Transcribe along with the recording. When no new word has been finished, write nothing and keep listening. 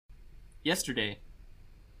yesterday.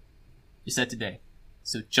 You said today.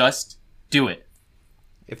 So just do it.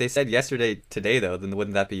 If they said yesterday today, though, then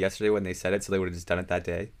wouldn't that be yesterday when they said it, so they would have just done it that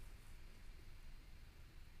day?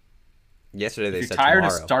 Yesterday If they you're said tired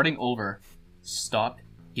of tomorrow. starting over, stop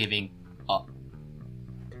giving up.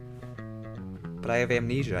 But I have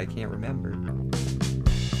amnesia, I can't remember.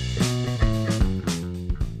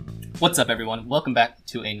 What's up, everyone? Welcome back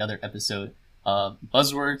to another episode of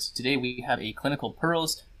Buzzwords. Today we have a clinical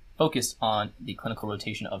pearls focused on the clinical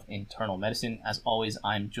rotation of internal medicine. As always,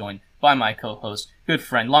 I'm joined by my co-host, good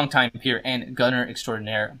friend, longtime peer, and gunner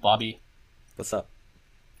extraordinaire, Bobby. What's up?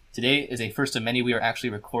 Today is a first of many. We are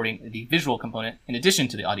actually recording the visual component in addition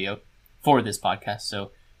to the audio for this podcast.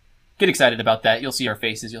 So get excited about that. You'll see our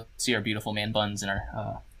faces. You'll see our beautiful man buns and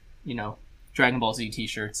our, Dragon Ball Z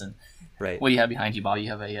t-shirts. And Right. what do you have behind you, Bobby? You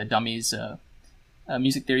have a Dummies, a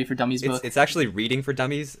Music Theory for Dummies book. It's actually reading for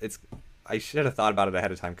dummies. I should have thought about it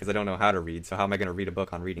ahead of time because I don't know how to read. So how am I going to read a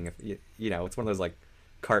book on reading? If it's one of those like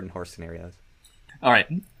cart and horse scenarios. All right.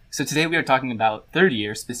 So today we are talking about third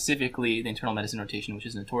year, specifically the internal medicine rotation, which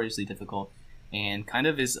is notoriously difficult and kind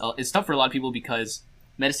of is tough for a lot of people because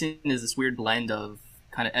medicine is this weird blend of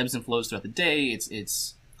kind of ebbs and flows throughout the day.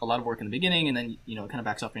 It's a lot of work in the beginning, and then it kind of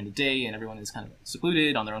backs off during the day, and everyone is kind of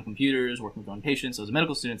secluded on their own computers, working with their own patients. So as a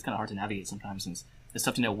medical student, it's kind of hard to navigate sometimes, since it's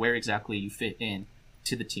tough to know where exactly you fit in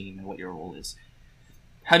to the team and what your role is.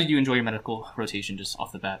 How did you enjoy your medical rotation, just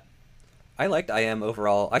off the bat? I liked IM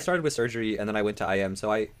overall. I started with surgery and then I went to IM,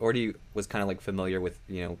 so I already was kind of like familiar with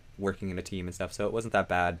working in a team and stuff. So it wasn't that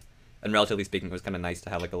bad, and relatively speaking, it was kind of nice to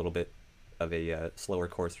have like a little bit of a slower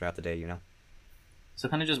course throughout the day. So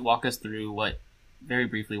kind of just walk us through very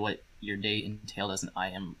briefly, what your day entailed as an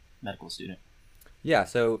IM medical student. Yeah.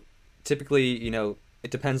 So typically,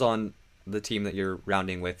 it depends on the team that you're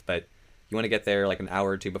rounding with, but you want to get there like an hour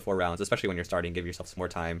or two before rounds, especially when you're starting. Give yourself some more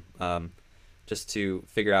time. Just to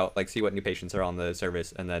figure out, see what new patients are on the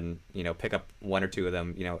service, and then, pick up one or two of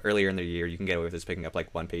them. Earlier in the year, you can get away with just picking up,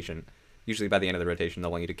 one patient. Usually by the end of the rotation,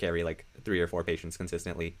 they'll want you to carry, 3 or 4 patients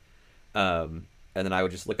consistently. And then I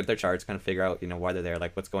would just look at their charts, kind of figure out, why they're there,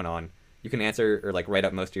 what's going on. You can answer or, write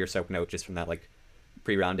up most of your soap note just from that,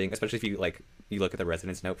 pre-rounding, especially if you look at the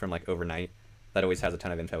residence note from, overnight. That always has a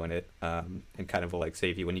ton of info in it, and kind of will,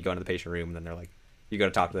 save you when you go into the patient room, and then they're, you go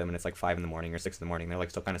to talk to them and it's 5 in the morning or 6 in the morning. They're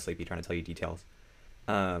still kind of sleepy, trying to tell you details.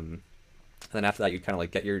 And then after that, you'd kind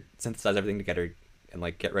of synthesize everything together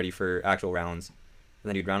and get ready for actual rounds. And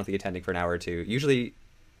then you'd round with the attending for an hour or two. Usually,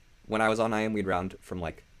 when I was on IM, we'd round from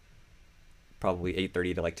probably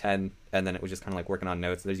 8:30 to 10, and then it was just kind of working on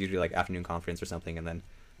notes. There's usually afternoon conference or something, and then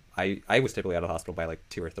I was typically out of the hospital by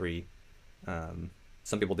 2 or 3.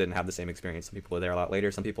 Some people didn't have the same experience. Some people were there a lot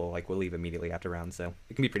later. Some people will leave immediately after rounds, so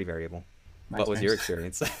it can be pretty variable. What was your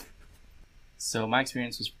experience? So my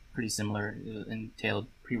experience was pretty similar. It entailed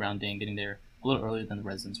pre-rounding, getting there a little earlier than the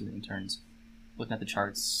residents or the interns, looking at the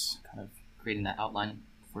charts, kind of creating that outline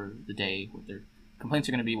for the day, what their complaints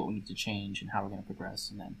are going to be, what we need to change, and how we're going to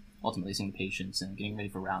progress, and then ultimately seeing the patients and getting ready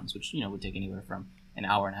for rounds, which would take anywhere from an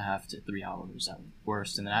hour and a half to 3 hours at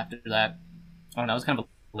worst. And then after that, I don't know, I was kind of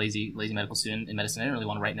a lazy medical student in medicine. I didn't really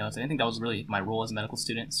want to write notes. I didn't think that was really my role as a medical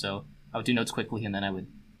student, so I would do notes quickly, and then I would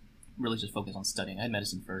really just focus on studying. I had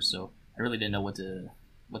medicine first, so I really didn't know what to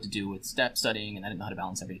do with step studying, and I didn't know how to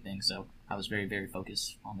balance everything. So I was very, very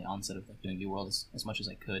focused on the onset of doing UWorld as much as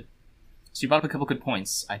I could. So you brought up a couple good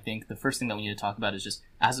points. I think the first thing that we need to talk about is just,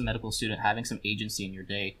 as a medical student, having some agency in your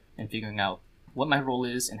day and figuring out what my role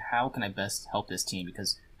is and how can I best help this team.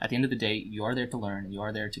 Because at the end of the day, you are there to learn, and you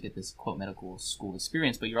are there to get this, quote, medical school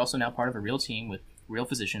experience, but you're also now part of a real team with real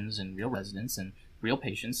physicians and real residents and real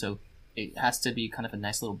patients. So it has to be kind of a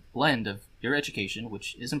nice little blend of your education,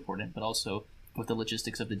 which is important, but also with the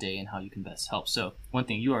logistics of the day and how you can best help. So one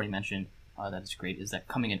thing you already mentioned that is great is that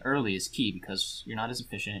coming in early is key, because you're not as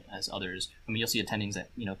efficient as others. I mean, you'll see attendings that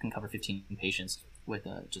can cover 15 patients with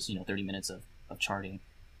just 30 minutes of charting.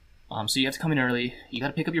 So you have to come in early. You got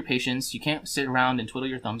to pick up your patients. You can't sit around and twiddle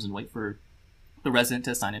your thumbs and wait for the resident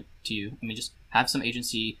to assign it to you. I mean, just have some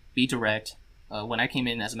agency, be direct. When I came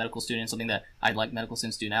in as a medical student, something that I'd like medical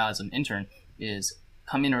students to do now as an intern is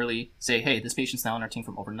come in early, say, hey, this patient's now on our team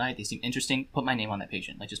from overnight. They seem interesting. Put my name on that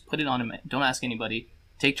patient. Just put it on him. Don't ask anybody.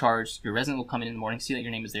 Take charge. Your resident will come in the morning, see that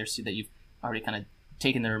your name is there, see that you've already kind of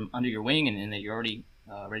taken them under your wing, and that you're already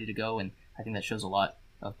ready to go. And I think that shows a lot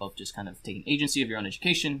of both just kind of taking agency of your own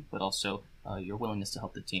education, but also your willingness to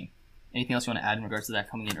help the team. Anything else you want to add in regards to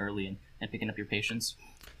that, coming in early and picking up your patients?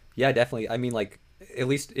 Yeah, definitely. I mean, at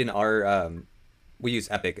least in our we use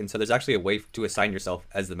Epic, and so there's actually a way to assign yourself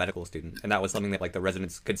as the medical student, and that was something that the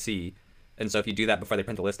residents could see. And so if you do that before they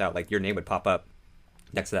print the list out, your name would pop up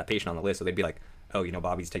next to that patient on the list, so they'd be like, oh,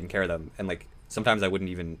 Bobby's taking care of them, and like sometimes I wouldn't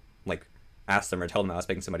even like ask them or tell them I was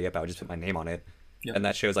picking somebody up. I would just put my name on it, Yep. and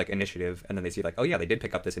that shows like initiative, and then they see like, oh yeah, they did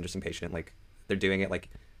pick up this interesting patient, like they're doing it. Like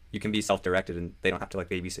you can be self-directed, and they don't have to like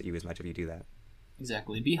babysit you as much if you do that.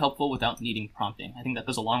 Exactly. Be helpful without needing prompting. I think that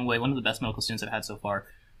goes a long way. One of the best medical students I've had so far,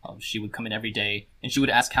 she would come in every day and she would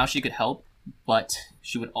ask how she could help, but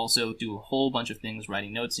she would also do a whole bunch of things,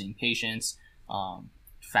 writing notes, seeing patients,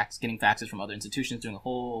 getting faxes from other institutions, doing a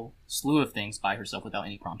whole slew of things by herself without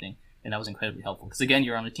any prompting. And that was incredibly helpful. Because again,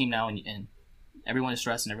 you're on a team now and everyone is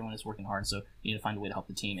stressed and everyone is working hard. So you need to find a way to help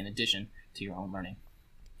the team in addition to your own learning.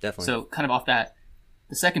 Definitely. So kind of off that,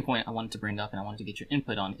 the second point I wanted to bring up and I wanted to get your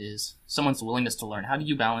input on is someone's willingness to learn. How do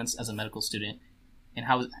you balance as a medical student, and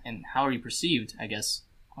how are you perceived, I guess,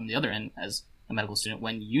 on the other end as a medical student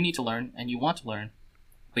when you need to learn and you want to learn,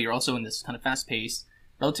 but you're also in this kind of fast-paced,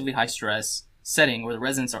 relatively high-stress setting where the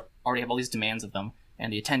residents already have all these demands of them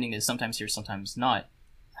and the attending is sometimes here, sometimes not.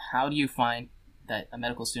 How do you find that a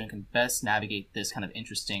medical student can best navigate this kind of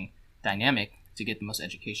interesting dynamic to get the most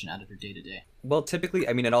education out of their day-to-day? Well, typically,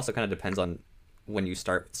 I mean, it also kind of depends on when you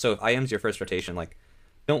start. So if IM's your first rotation, like,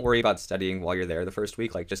 don't worry about studying while you're there the first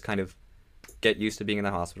week. Like, just kind of get used to being in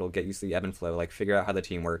the hospital, get used to the ebb and flow, like, figure out how the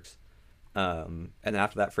team works. And then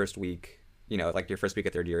after that first week, like your first week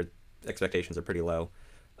at third year, expectations are pretty low.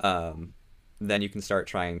 Then you can start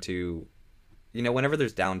trying to, whenever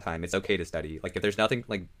there's downtime, it's okay to study. Like, if there's nothing,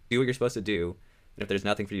 like, do what you're supposed to do. And if there's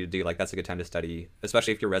nothing for you to do, like, that's a good time to study,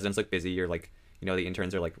 especially if your residents look busy or, like, the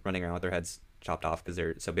interns are, like, running around with their heads chopped off because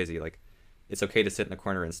they're so busy. Like, it's okay to sit in the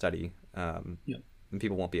corner and study. And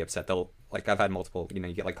people won't be upset. They'll, like, I've had multiple, you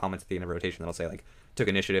get, like, comments at the end of rotation that'll say, like, took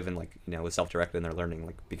initiative and, like, was self-directed in their learning,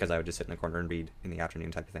 like, because I would just sit in the corner and read in the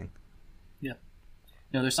afternoon type of thing. Yeah.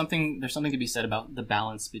 There's something to be said about the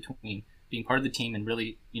balance between being part of the team and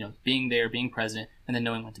really, being there, being present, and then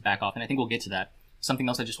knowing when to back off. And I think we'll get to that. Something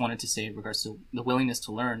else I just wanted to say in regards to the willingness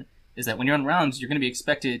to learn is that when you're on rounds, you're going to be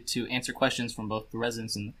expected to answer questions from both the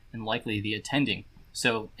residents and likely the attending.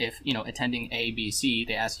 So if, attending A, B, C,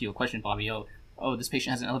 they ask you a question, Bobby, oh, this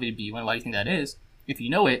patient has an elevated BUN, why do you think that is? If you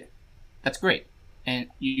know it, that's great. And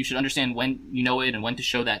you should understand when you know it and when to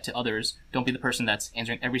show that to others. Don't be the person that's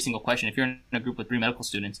answering every single question. If you're in a group with 3 medical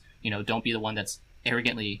students, don't be the one that's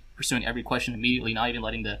arrogantly pursuing every question immediately, not even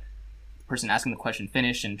letting the person asking the question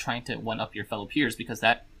finish and trying to one-up your fellow peers, because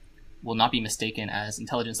that will not be mistaken as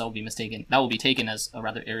intelligence. That will be taken as a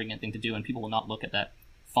rather arrogant thing to do, and people will not look at that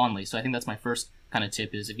fondly. So I think that's my first kind of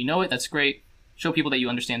tip is if you know it, that's great. Show people that you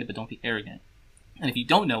understand it, but don't be arrogant. And if you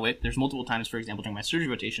don't know it, there's multiple times, for example, during my surgery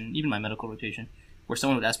rotation, even my medical rotation, where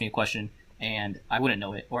someone would ask me a question and I wouldn't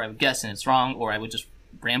know it, or I would guess and it's wrong, or I would just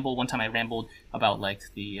ramble. One time I rambled about like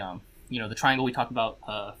the the triangle we talked about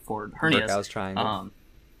for hernias. Burkow's triangle.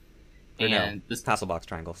 And this Hasselbalch's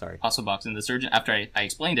triangle, sorry. Hasselbalch, and the surgeon, after I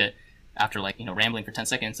explained it, after rambling for 10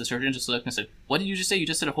 seconds, the surgeon just looked and said, "What did you just say? You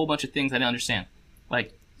just said a whole bunch of things I didn't understand."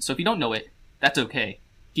 Like, so if you don't know it, that's okay.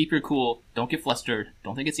 Keep your cool. Don't get flustered.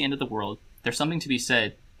 Don't think it's the end of the world. There's something to be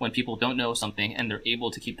said when people don't know something and they're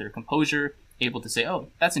able to keep their composure, able to say, "Oh,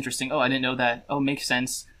 that's interesting. Oh, I didn't know that. Oh, makes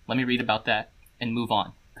sense. Let me read about that," and move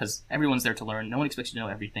on. Because everyone's there to learn. No one expects you to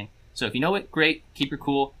know everything. So if you know it, great. Keep your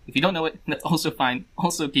cool. If you don't know it, that's also fine.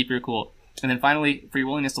 Also keep your cool. And then finally, for your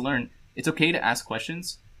willingness to learn, it's okay to ask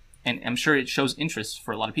questions. And I'm sure it shows interest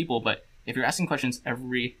for a lot of people, but if you're asking questions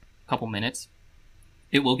every couple minutes,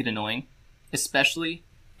 it will get annoying, especially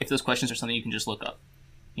if those questions are something you can just look up.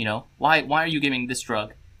 Why are you giving this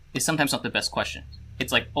drug is sometimes not the best question.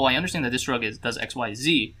 It's like, oh, I understand that this drug does X, Y,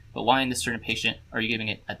 Z, but why in this certain patient are you giving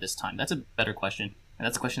it at this time? That's a better question, and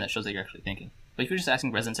that's a question that shows that you're actually thinking. But if you're just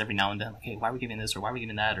asking residents every now and then, like, hey, why are we giving this, or why are we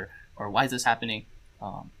giving that, or why is this happening?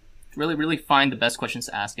 Really, really find the best questions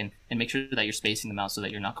to ask and make sure that you're spacing them out so that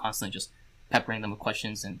you're not constantly just peppering them with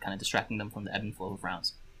questions and kind of distracting them from the ebb and flow of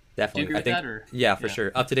rounds. Definitely. Do you agree with that? Or? Yeah, for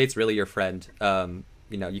sure. Up-to-date's really your friend.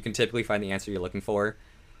 You can typically find the answer you're looking for.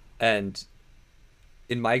 And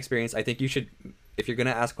in my experience, I think you should, if you're going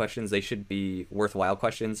to ask questions, they should be worthwhile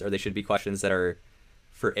questions, or they should be questions that are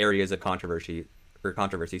for areas of controversy.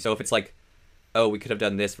 So if it's like, oh, we could have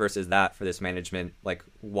done this versus that for this management, like,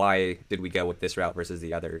 why did we go with this route versus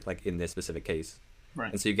the other, like, in this specific case? Right.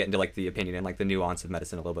 And so you get into, like, the opinion and, like, the nuance of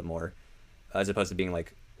medicine a little bit more, as opposed to being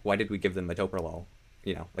like, why did we give them metoprolol?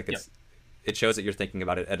 It shows that you're thinking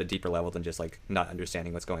about it at a deeper level than just, like, not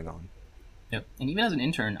understanding what's going on. Yep. And even as an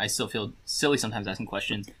intern, I still feel silly sometimes asking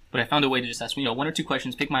questions, but I found a way to just ask, 1 or 2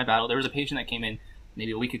 questions, pick my battle. There was a patient that came in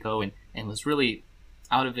maybe a week ago and was really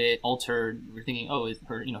out of it, altered. We were thinking,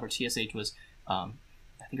 her TSH was, I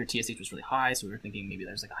think her TSH was really high, so we were thinking maybe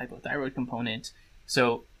there's like a hypothyroid component.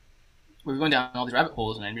 So we were going down all these rabbit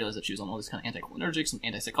holes, and I realized that she was on all this kind of anticholinergics, some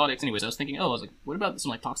antipsychotics. Anyways, I was thinking, I was like, what about some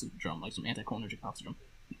like Toxidrome, like some anticholinergic Toxidrome?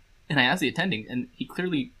 And I asked the attending, and he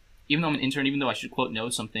clearly, even though I'm an intern, even though I should quote know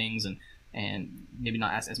some things and maybe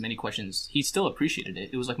not ask as many questions, he still appreciated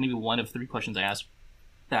it. It was like maybe one of 3 questions I asked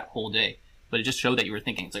that whole day, but it just showed that you were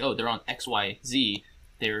thinking. It's like, oh, they're on X, Y, Z.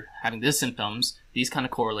 They're having this symptoms. These kind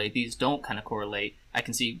of correlate. These don't kind of correlate. I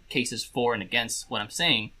can see cases for and against what I'm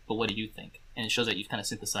saying, but what do you think? And it shows that you've kind of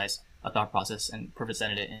synthesized a thought process and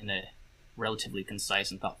presented it in a relatively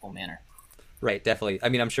concise and thoughtful manner. Right, definitely. I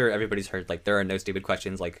mean, I'm sure everybody's heard, like, there are no stupid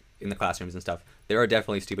questions, like, in the classrooms and stuff. There are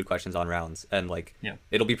definitely stupid questions on rounds, and, like,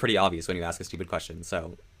 it'll be pretty obvious when you ask a stupid question,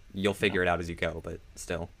 so you'll figure it out as you go, but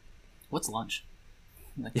still. What's lunch?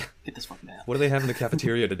 Like, get this fucking out. What do they have in the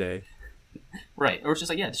cafeteria today? Right, or it's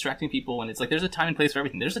just like, distracting people, and it's like, there's a time and place for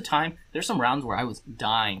everything. There's some rounds where I was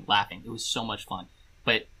dying laughing. It was so much fun.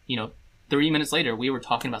 But, 30 minutes later, we were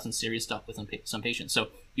talking about some serious stuff with some patients. So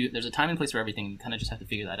there's a time and place for everything, and you kind of just have to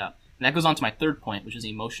figure that out. And that goes on to my third point, which is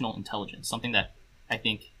emotional intelligence, something that I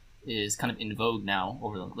think is kind of in vogue now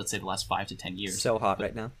over, let's say, the last 5 to 10 years. So hot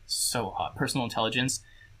right now. So hot. Personal intelligence,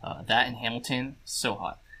 that in Hamilton, so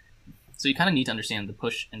hot. So you kind of need to understand the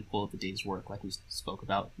push and pull of the day's work, like we spoke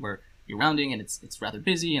about, where you're rounding and it's rather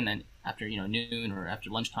busy, and then after noon or after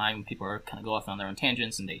lunchtime, people are kind of go off on their own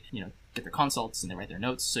tangents, and they get their consults and they write their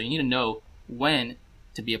notes. So you need to know when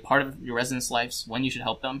to be a part of your residents' lives, when you should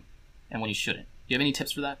help them, and when you shouldn't. Do you have any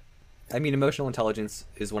tips for that? I mean, emotional intelligence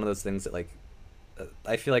is one of those things that, like,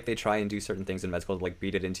 I feel like they try and do certain things in med school to, like,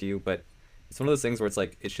 beat it into you, but it's one of those things where it's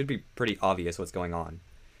like, it should be pretty obvious what's going on.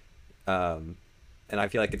 And I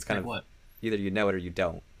feel like it's kind of what? Either you know it or you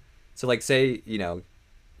don't. So, like, say,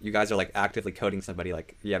 you guys are, like, actively coding somebody,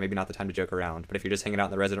 like, yeah, maybe not the time to joke around, but if you're just hanging out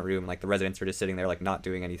in the resident room, like, the residents are just sitting there, like, not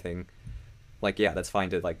doing anything, like, yeah, that's fine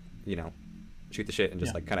to, like, shoot the shit and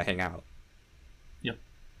just, like, kind of hang out. Yep.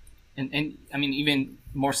 And I mean, even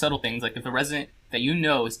more subtle things, like if a resident that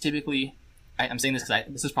is typically, I'm saying this because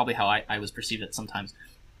this is probably how I was perceived at sometimes.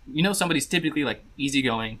 Somebody's typically, like,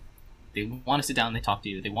 easygoing, they want to sit down and they talk to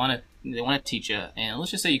you, they want to teach you, and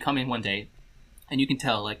let's just say you come in one day and you can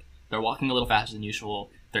tell, like, they're walking a little faster than usual,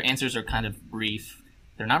 their answers are kind of brief,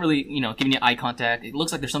 they're not really, giving you eye contact, it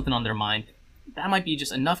looks like there's something on their mind. That might be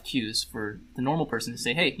just enough cues for the normal person to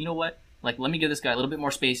say, hey, you know what, like, let me give this guy a little bit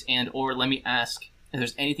more space, or let me ask if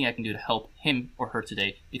there's anything I can do to help him or her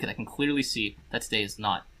today, because I can clearly see that today is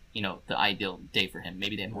not, the ideal day for him.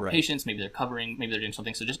 Maybe they have more patients, maybe they're covering, maybe they're doing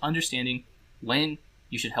something. So just understanding when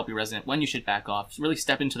you should help your resident, when you should back off, really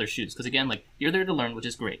step into their shoes. Because again, like, you're there to learn, which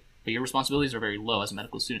is great, but your responsibilities are very low as a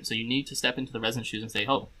medical student. So you need to step into the resident's shoes and say,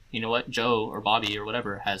 oh, you know what, Joe or Bobby or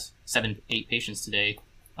whatever has 7, 8 patients today.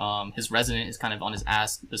 His resident is kind of on his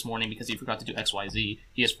ass this morning because he forgot to do X, Y, Z.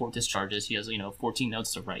 He has 4 discharges. He has, 14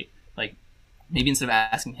 notes to write. Like, maybe instead of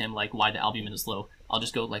asking him, like, why the albumin is low, I'll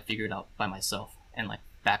just go, like, figure it out by myself and, like,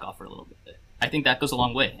 back off for a little bit. I think that goes a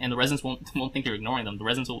long way, and the residents won't think you're ignoring them. The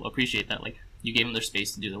residents will appreciate that, like, you gave them their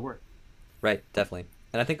space to do their work. Right, definitely.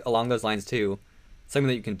 And I think along those lines, too, something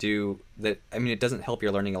that you can do that, I mean, it doesn't help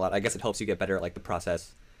your learning a lot. I guess it helps you get better at, like, the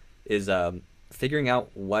process, is figuring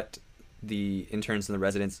out what the interns and the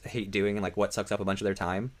residents hate doing and, like, what sucks up a bunch of their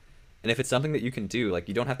time. And if it's something that you can do, like,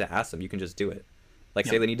 you don't have to ask them, you can just do it. Like,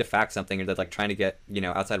 say they need to fax something, or they're, like, trying to get,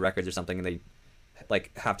 outside records or something, and they,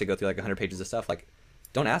 like, have to go through, like, 100 pages of stuff. Like,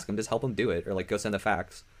 don't ask them, just help them do it, or, like, go send a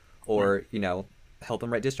fax, or, help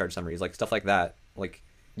them write discharge summaries, like, stuff like that. Like,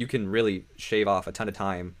 you can really shave off a ton of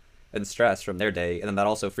time and stress from their day, and then that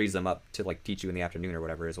also frees them up to, like, teach you in the afternoon or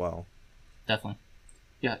whatever as well. Definitely.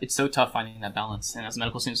 Yeah, it's so tough finding that balance, and as a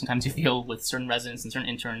medical student, sometimes you feel with certain residents and certain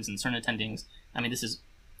interns and certain attendings, I mean, this is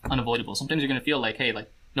unavoidable. Sometimes you're going to feel like, hey,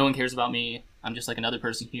 like, no one cares about me, I'm just like another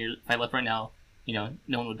person here, if I left right now, no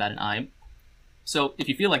one would bat an eye. So if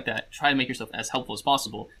you feel like that, try to make yourself as helpful as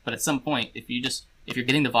possible, but at some point, if you're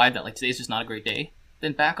getting the vibe that, like, today's just not a great day,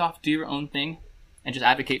 then back off, do your own thing, and just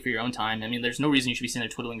advocate for your own time. I mean, there's no reason you should be sitting there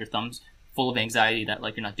twiddling your thumbs, full of anxiety that,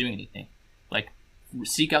 like, you're not doing anything. Like,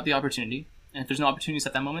 seek out the opportunity, and if there's no opportunities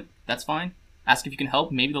at that moment, that's fine. Ask if you can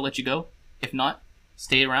help, maybe they'll let you go. If not,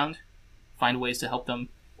 stay around, find ways to help them,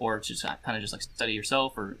 or just kind of just, like, study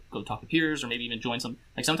yourself, or go talk to peers, or maybe even join some,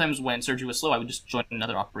 like, sometimes when surgery was slow, I would just join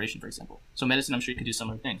another operation, for example. So medicine, I'm sure you could do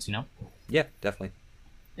similar things, Yeah, definitely.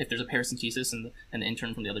 If there's a paracentesis and the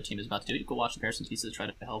intern from the other team is about to do it, you go watch the paracentesis to try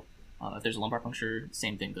to help. If there's a lumbar puncture,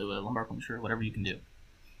 same thing, go to a lumbar puncture, whatever you can do.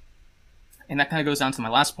 And that kind of goes down to my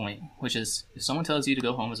last point, which is, if someone tells you to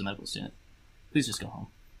go home as a medical student, please just go home.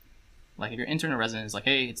 Like, if your intern or resident is like,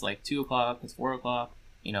 hey, it's like 2 o'clock, it's 4 o'clock,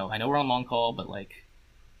 I know we're on long call, but, like,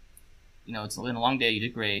 it's been a long day, you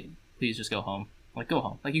did great, please just go home. Like, go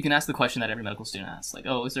home. Like, you can ask the question that every medical student asks. Like,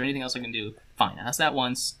 oh, is there anything else I can do? Fine, ask that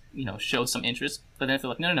once, show some interest. But then if they're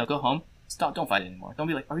like, no, go home. Stop, don't fight it anymore. Don't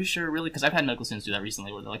be like, are you sure, really? Because I've had medical students do that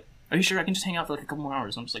recently where they're like, are you sure I can just hang out for like a couple more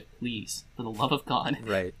hours? I'm just like, please, for the love of God,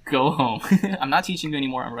 Right. go home. I'm not teaching you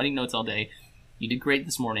anymore. I'm writing notes all day. You did great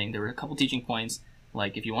this morning. There were a couple teaching points.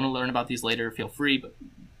 Like, if you want to learn about these later, feel free. But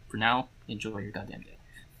for now, enjoy your goddamn day.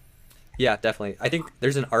 Yeah, definitely. I think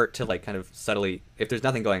there's an art to like kind of subtly, if there's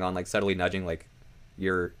nothing going on, like subtly nudging like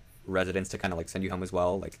your residents to kind of like send you home as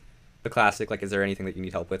well. Like the classic, like, is there anything that you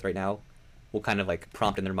need help with right now? Will kind of like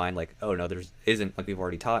prompt in their mind like, oh no, there isn't, like we've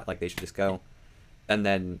already taught, like they should just go. And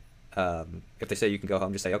then if they say you can go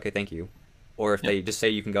home, just say okay, thank you. Or if they just say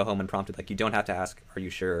you can go home and prompt it, like you don't have to ask, are you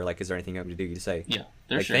sure? Like, is there anything you want me to do? You just say, yeah,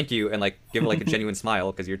 they're like, sure. thank you, and like give like a genuine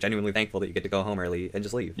smile because you're genuinely thankful that you get to go home early and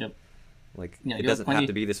just leave. Yep. Like, Yeah, it doesn't have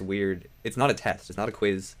to be this weird. It's not a test. It's not a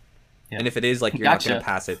quiz. Yeah. And if it is, like, you're not going to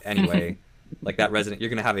pass it anyway. Like that resident, you're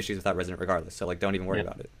going to have issues with that resident regardless. So like, don't even worry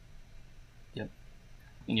about it. Yep.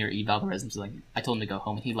 In your eval, the resident's like, I told him to go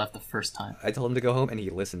home, and he left the first time. I told him to go home, and he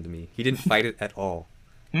listened to me. He didn't fight it at all.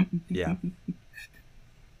 Yeah.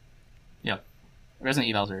 Yeah.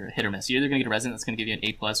 Resident evals are hit or miss. You're either going to get a resident that's going to give you an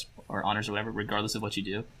A+ or honors or whatever, regardless of what you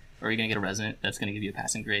do, or you're going to get a resident that's going to give you a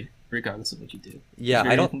passing grade, regardless of what you do. Yeah,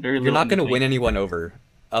 you're not going to win anyone over,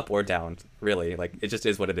 up or down, really. Like, it just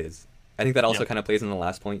is what it is. I think that also kind of plays in the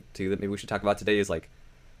last point, too, that maybe we should talk about today is, like,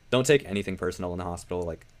 don't take anything personal in the hospital.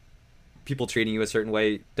 Like, people treating you a certain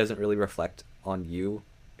way doesn't really reflect on you.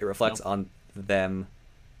 It reflects on them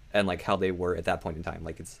and, like, how they were at that point in time.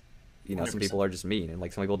 Like, it's, some 100%. people are just mean, and,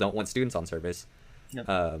 like, some people don't want students on service. Yep.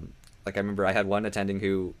 Like, I remember I had one attending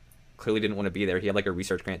who clearly didn't want to be there. He had, like, a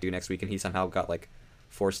research grant due next week, and he somehow got, like,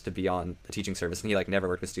 forced to be on the teaching service, and he, like, never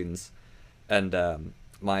worked with students. And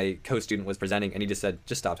my co-student was presenting, and he just said,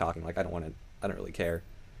 just stop talking. Like, I don't really care.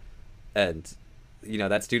 And,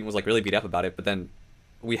 that student was, like, really beat up about it, but then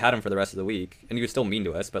we had him for the rest of the week, and he was still mean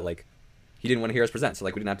to us, but, like, he didn't want to hear us present, so,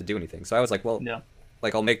 like, we didn't have to do anything. So I was like, well,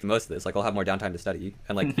 like, I'll make the most of this. Like, I'll have more downtime to study.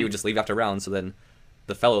 And, like, he would just leave after rounds, so then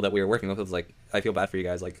the fellow that we were working with was like, I feel bad for you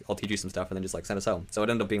guys. Like, I'll teach you some stuff, and then just, like, send us home. So it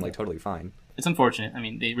ended up being, like, totally fine. It's unfortunate. I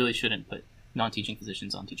mean, they really shouldn't put non-teaching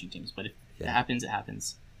physicians on teaching teams, but if it happens, it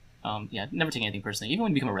happens. Never take anything personally. Even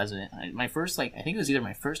when you become a resident, my first, I think it was either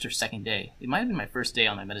my first or second day. It might have been my first day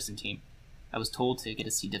on my medicine team. I was told to get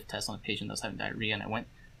a C. diff test on a patient that was having diarrhea, and I went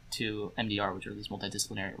to MDR, which are these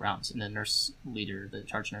multidisciplinary rounds, and the nurse leader, the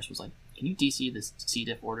charge nurse, was like, can you DC this C.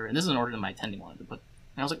 diff order? And this is an order that my attending wanted to put.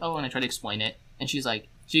 And I was like, oh, and I tried to explain it, and she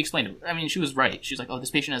explained it. I mean, she was right. She's like, oh,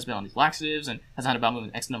 this patient has been on these laxatives and has had a bowel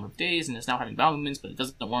movement X number of days and is now having bowel movements, but it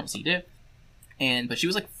doesn't warrant C. diff. But she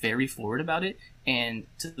was, like, very forward about it, and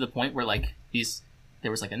to the point where, like,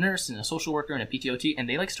 there was, like, a nurse and a social worker and a PTOT, and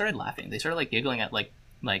they, like, started laughing. They started, like, giggling at,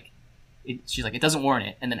 she's like, it doesn't warrant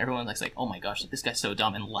it. And then everyone was like, oh my gosh, like, this guy's so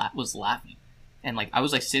dumb, and was laughing. And, like, I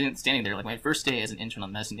was, like, standing there, like, my first day as an intern on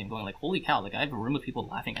the medicine team, going, like, holy cow, like, I have a room of people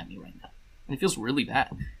laughing at me right now. And it feels really bad.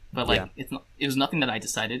 But, like, it was nothing that I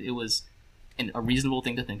decided. It was a reasonable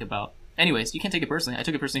thing to think about. Anyways, you can't take it personally. I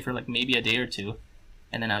took it personally for, like, maybe a day or two.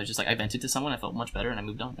 And then I was just like, I vented to someone, I felt much better, and I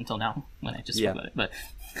moved on until now when I just spoke about it. But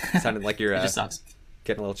sounded like you're it just sucks.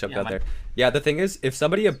 Getting a little choked out there. Yeah, the thing is, if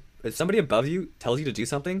somebody above you tells you to do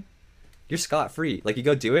something, you're scot-free. Like, you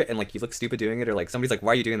go do it, and, like, you look stupid doing it, or, like, somebody's like,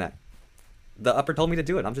 why are you doing that? The upper told me to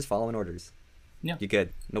do it. I'm just following orders. Yeah. You're good.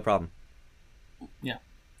 No problem. Yeah.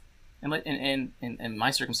 And in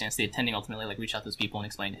my circumstance, the attending ultimately, like, reached out to those people and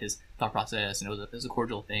explained his thought process, and it was a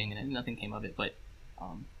cordial thing, and nothing came of it. But,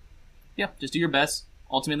 just do your best.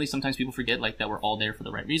 Ultimately, sometimes people forget, like, that we're all there for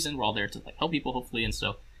the right reason. We're all there to, like, help people, hopefully. And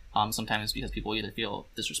so sometimes because people either feel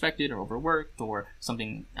disrespected or overworked, or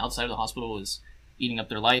something outside of the hospital is eating up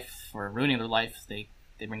their life or ruining their life, they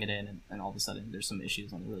bring it in, and all of a sudden there's some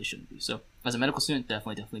issues and there really shouldn't be. So as a medical student,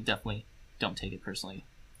 definitely don't take it personally,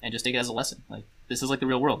 and just take it as a lesson. Like, this is like the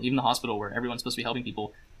real world. Even the hospital, where everyone's supposed to be helping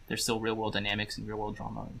people, there's still real world dynamics and real world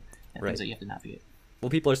drama and things that you have to navigate. Well,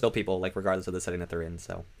 people are still people, like, regardless of the setting that they're in.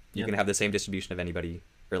 So you can have the same distribution of anybody,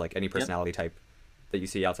 or, like, any personality type that you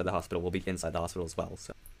see outside the hospital will be inside the hospital as well.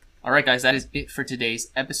 So, all right, guys, that is it for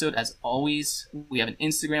today's episode. As always, we have an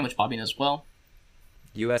Instagram, which Bobby knows well.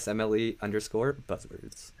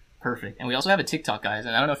 USMLE_buzzwords. Perfect. And we also have a TikTok, guys.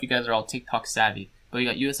 And I don't know if you guys are all TikTok savvy, but we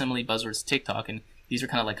got USMLE Buzzwords TikTok, and these are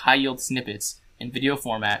kind of like high yield snippets in video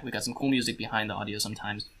format. We got some cool music behind the audio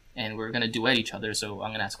sometimes, and we're going to duet each other. So I'm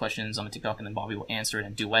going to ask questions on the TikTok, and then Bobby will answer it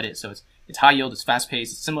and duet it. So it's high yield, it's fast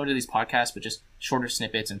paced, it's similar to these podcasts, but just shorter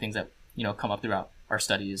snippets and things that, come up throughout our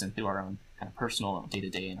studies and through our own kind of personal day to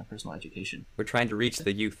day and our personal education. We're trying to reach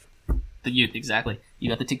the youth. The youth, exactly. You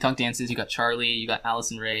got the TikTok dances, you got Charlie, you got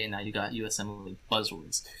Allison Ray, and now you got USMLE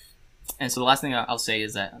buzzwords. And so the last thing I'll say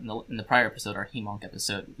is that in the prior episode, our HEMONK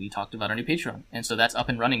episode, we talked about our new Patreon. And so that's up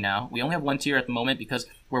and running now. We only have one tier at the moment because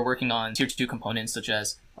we're working on tier 2 components, such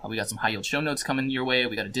as we got some high yield show notes coming your way.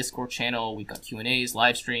 We got a Discord channel. We got Q&As,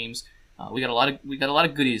 live streams. We got a lot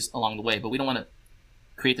of goodies along the way, but we don't want to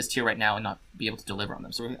create this tier right now and not be able to deliver on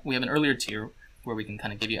them. So we have an earlier tier where we can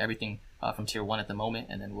kind of give you everything from tier 1 at the moment,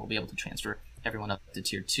 and then we'll be able to transfer everyone up to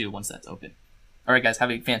tier 2 once that's open. All right, guys,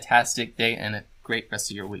 have a fantastic day and a great rest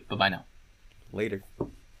of your week. Bye-bye now. Later.